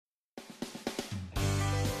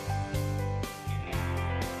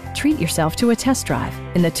treat yourself to a test drive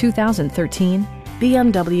in the 2013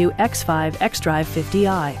 BMW X5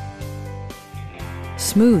 xDrive50i.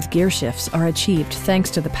 Smooth gear shifts are achieved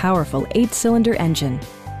thanks to the powerful 8-cylinder engine.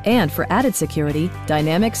 And for added security,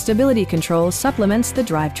 dynamic stability control supplements the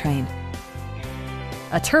drivetrain.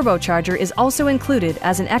 A turbocharger is also included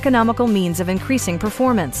as an economical means of increasing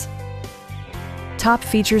performance. Top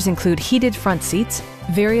features include heated front seats,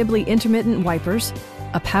 variably intermittent wipers,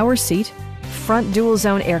 a power seat, front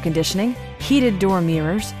dual-zone air conditioning, heated door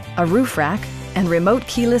mirrors, a roof rack, and remote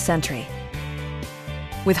keyless entry.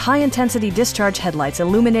 With high-intensity discharge headlights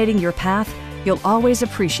illuminating your path, you'll always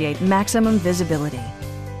appreciate maximum visibility.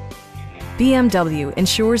 BMW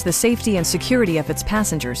ensures the safety and security of its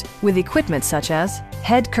passengers with equipment such as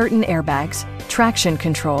head curtain airbags, traction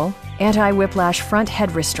control, anti-whiplash front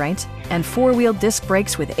head restraints, and 4-wheel disc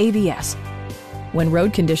brakes with ABS. When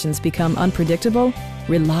road conditions become unpredictable,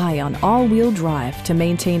 rely on all-wheel drive to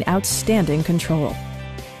maintain outstanding control.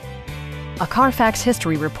 A Carfax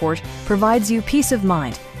history report provides you peace of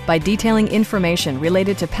mind by detailing information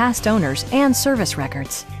related to past owners and service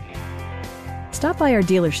records. Stop by our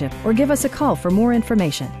dealership or give us a call for more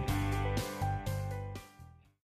information.